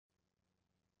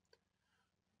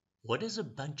What does a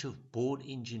bunch of bored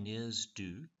engineers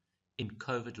do in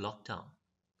COVID lockdown?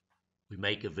 We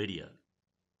make a video.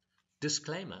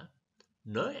 Disclaimer,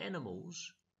 no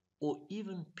animals or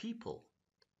even people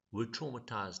were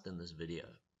traumatized in this video,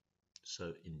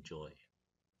 so enjoy.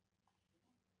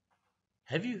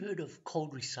 Have you heard of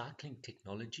cold recycling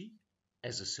technology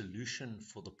as a solution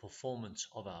for the performance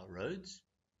of our roads?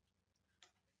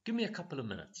 Give me a couple of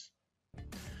minutes.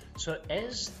 So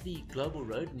as the global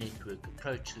road network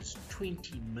approaches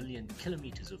 20 million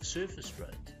kilometers of surface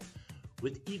roads,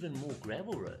 with even more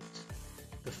gravel roads,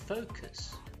 the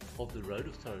focus of the road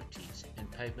authorities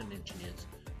and pavement engineers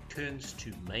turns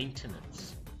to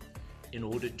maintenance in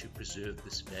order to preserve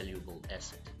this valuable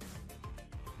asset.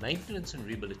 Maintenance and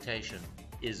rehabilitation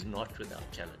is not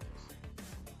without challenges.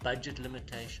 Budget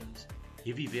limitations,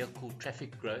 heavy vehicle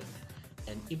traffic growth,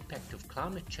 and impact of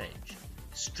climate change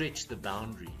stretch the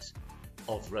boundaries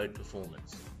of road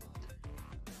performance.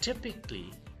 Typically,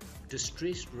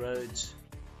 distressed roads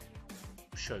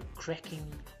show cracking,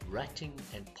 rutting,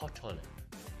 and potholing.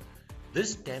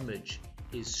 This damage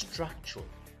is structural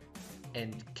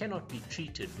and cannot be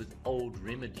treated with old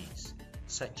remedies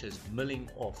such as milling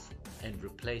off and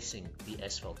replacing the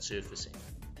asphalt surfacing.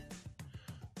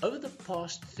 Over the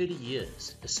past 30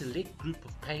 years, a select group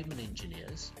of pavement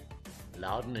engineers,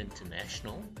 Loudon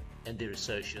International and their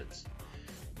associates,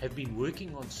 have been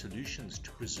working on solutions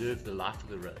to preserve the life of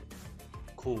the road,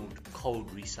 called cold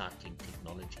recycling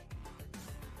technology.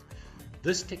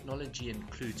 This technology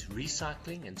includes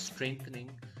recycling and strengthening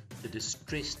the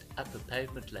distressed upper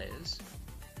pavement layers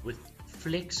with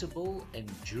flexible and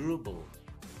durable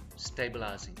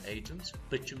stabilizing agents,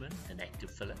 bitumen and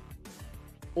active filler.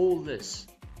 All this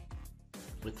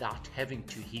without having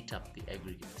to heat up the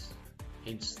aggregates,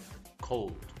 hence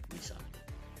cold recycling.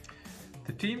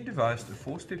 The team devised a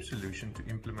four-step solution to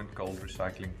implement cold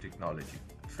recycling technology.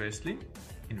 Firstly,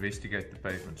 investigate the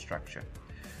pavement structure.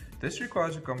 This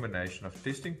requires a combination of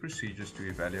testing procedures to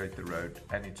evaluate the road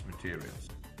and its materials.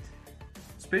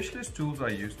 Specialist tools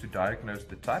are used to diagnose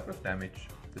the type of damage,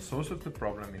 the source of the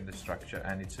problem in the structure,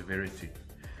 and its severity.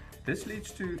 This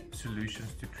leads to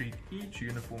solutions to treat each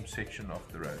uniform section of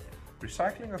the road.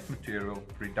 Recycling of material,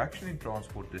 reduction in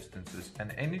transport distances,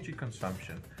 and energy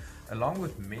consumption, along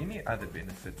with many other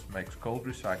benefits, makes cold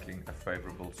recycling a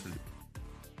favorable solution.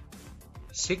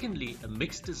 Secondly, a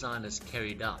mixed design is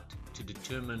carried out to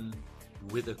determine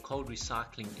whether cold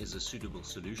recycling is a suitable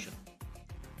solution.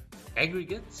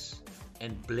 Aggregates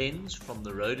and blends from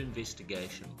the road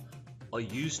investigation are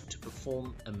used to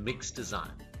perform a mixed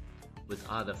design with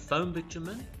either foam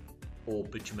bitumen or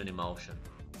bitumen emulsion.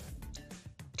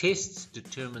 Tests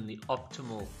determine the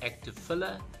optimal active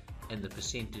filler and the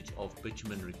percentage of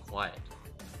bitumen required.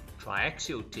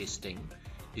 Triaxial testing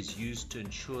is used to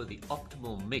ensure the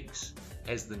optimal mix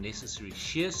has the necessary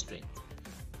shear strength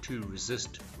to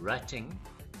resist rutting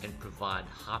and provide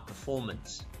high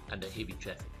performance under heavy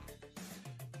traffic.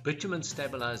 Bitumen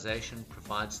stabilization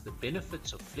provides the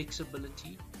benefits of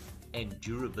flexibility and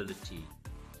durability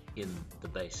in the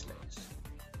base layers.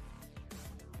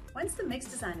 Once the mixed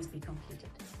design has been completed,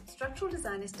 structural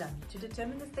design is done to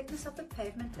determine the thickness of the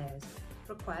pavement layers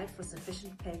required for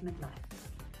sufficient pavement life.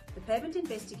 The pavement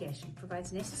investigation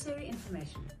provides necessary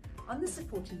information on the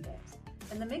supporting layers,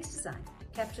 and the mixed design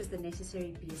captures the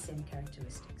necessary BSM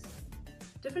characteristics.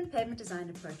 Different pavement design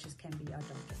approaches can be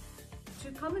adopted.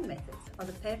 Two common methods are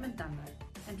the pavement number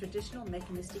and traditional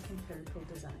mechanistic empirical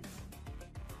design.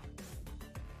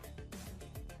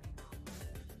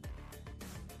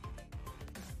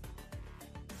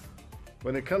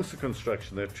 When it comes to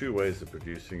construction, there are two ways of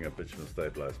producing a bitumen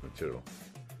stabilized material.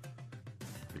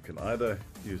 You can either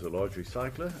use a large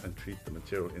recycler and treat the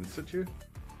material in situ,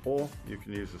 or you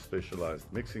can use a specialized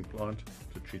mixing plant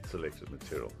to treat selected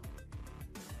material.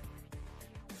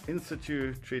 In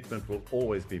situ treatment will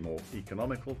always be more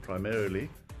economical, primarily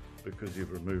because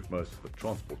you've removed most of the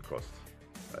transport costs.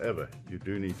 However, you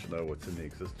do need to know what's in the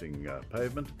existing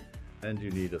pavement, and you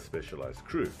need a specialized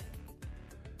crew.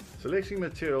 Selecting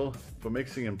material for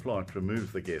mixing in plant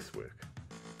removes the guesswork,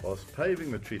 whilst paving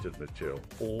the treated material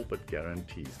all but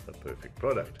guarantees a perfect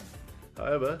product.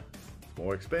 However, it's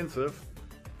more expensive,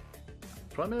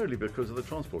 primarily because of the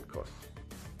transport costs.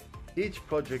 Each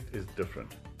project is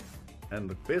different, and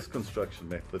the best construction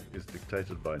method is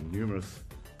dictated by numerous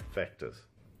factors.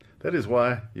 That is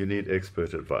why you need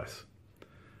expert advice.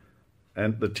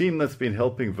 And the team that's been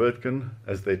helping Wirtgen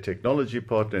as their technology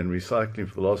partner in recycling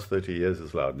for the last 30 years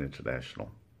is Loudon International.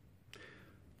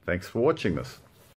 Thanks for watching this.